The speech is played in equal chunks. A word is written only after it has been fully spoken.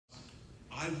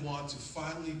I want to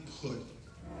finally put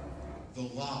the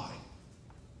lie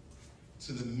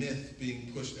to the myth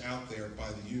being pushed out there by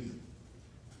the union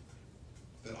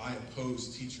that I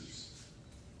oppose teachers,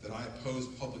 that I oppose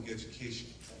public education,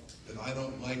 that I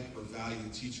don't like or value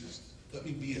teachers. Let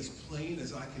me be as plain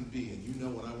as I can be, and you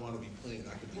know when I want to be plain,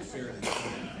 I can be fairly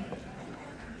plain.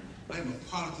 I am a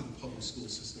product of the public school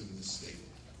system in this state.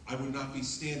 I would not be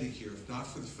standing here if not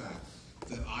for the fact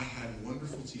that I had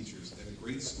wonderful teachers and a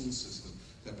great school system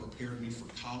that prepared me for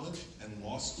college and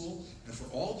law school and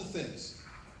for all the things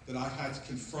that I had to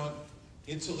confront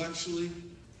intellectually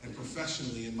and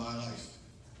professionally in my life.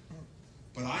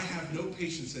 But I have no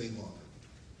patience any longer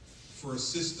for a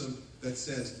system that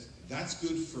says, that's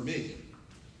good for me,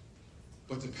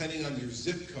 but depending on your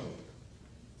zip code,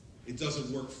 it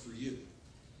doesn't work for you.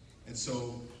 And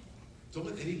so, don't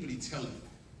let anybody tell you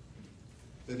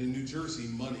that in New Jersey,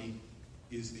 money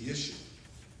is the issue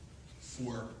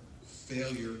for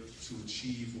failure to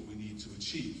achieve what we need to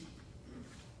achieve.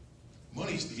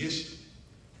 Money's the issue,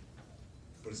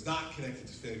 but it's not connected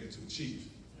to failure to achieve.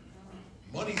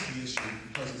 Money's the issue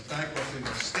because it's bankrupting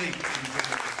our state.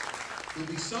 There'll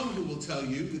be some who will tell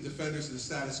you, the defenders of the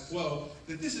status quo,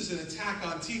 that this is an attack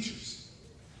on teachers.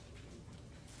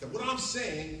 That what I'm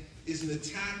saying is an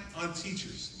attack on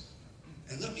teachers.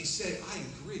 And let me say, I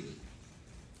agree.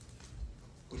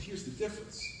 But here's the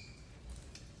difference.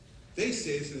 They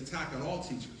say it's an attack on all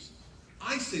teachers.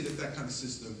 I say that that kind of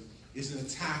system is an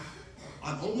attack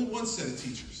on only one set of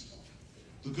teachers,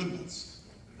 the good ones.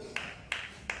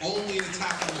 Only an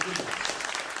attack on the good ones.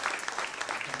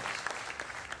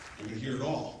 You're going to hear it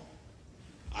all.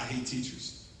 I hate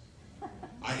teachers.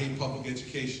 I hate public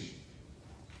education.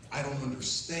 I don't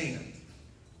understand.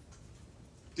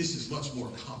 This is much more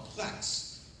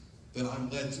complex than I'm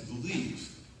led to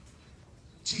believe.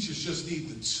 Teachers just need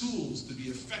the tools to be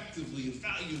effectively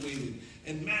evaluated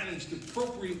and managed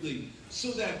appropriately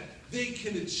so that they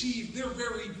can achieve their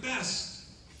very best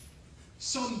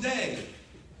someday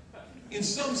in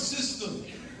some system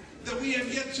that we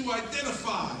have yet to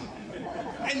identify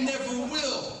and never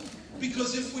will.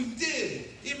 Because if we did,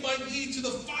 it might lead to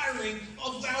the firing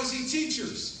of lousy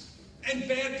teachers and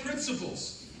bad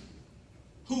principals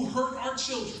who hurt our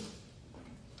children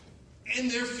and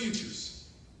their futures.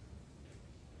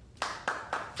 We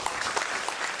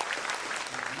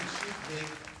should link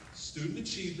student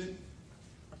achievement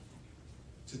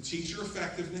to teacher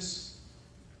effectiveness,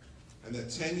 and that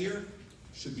tenure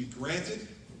should be granted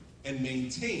and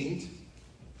maintained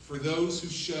for those who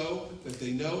show that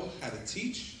they know how to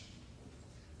teach,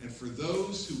 and for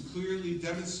those who clearly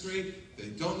demonstrate they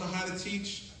don't know how to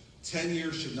teach,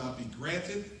 tenure should not be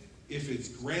granted. If it's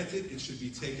granted, it should be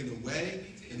taken away,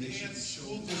 and they should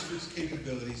school districts'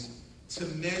 capabilities to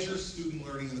measure student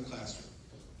learning in the classroom.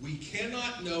 We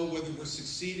cannot know whether we're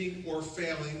succeeding or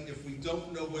failing if we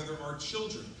don't know whether our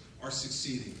children are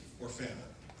succeeding or failing.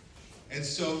 And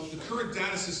so the current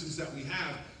data systems that we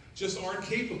have just aren't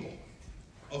capable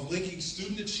of linking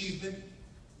student achievement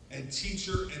and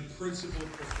teacher and principal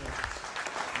performance.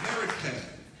 Merit pay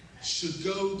should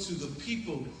go to the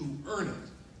people who earn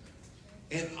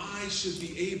it. And I should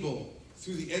be able,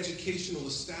 through the educational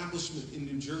establishment in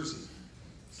New Jersey,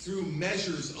 through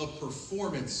measures of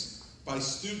performance by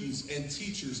students and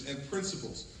teachers and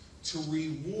principals, to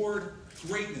reward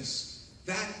greatness.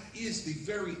 That is the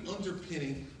very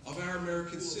underpinning of our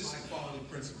American system. High-quality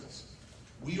principals.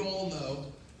 We all know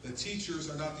that teachers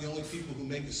are not the only people who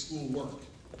make a school work.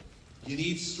 You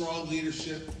need strong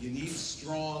leadership. You need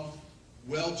strong,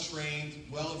 well-trained,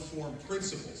 well-informed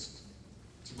principals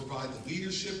to provide the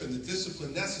leadership and the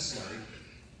discipline necessary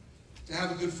to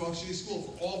have a good functioning school.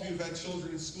 For all of you who've had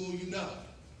children in school, you know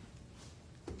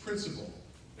the principal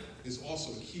is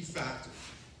also a key factor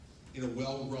in a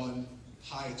well-run,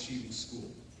 high-achieving school.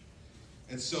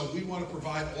 And so we want to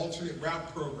provide alternate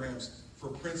route programs for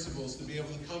principals to be able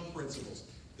to become principals.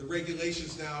 The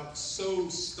regulations now so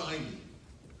stymie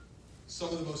some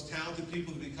of the most talented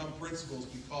people to become principals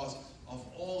because of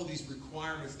all of these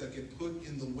requirements that get put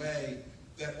in the way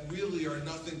that really are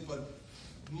nothing but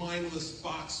mindless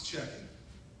box checking.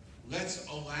 Let's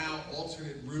allow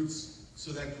alternate routes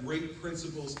so that great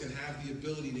principals can have the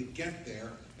ability to get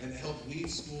there and help lead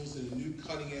schools in a new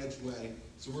cutting-edge way.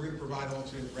 So we're going to provide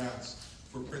alternate routes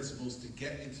for principals to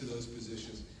get into those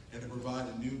positions and to provide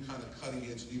a new kind of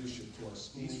cutting-edge leadership to our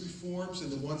schools. These reforms,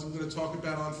 and the ones I'm going to talk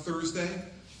about on Thursday,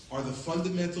 are the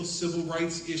fundamental civil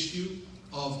rights issue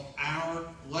of our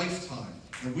lifetime.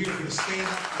 And we are going to stand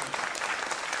up for it.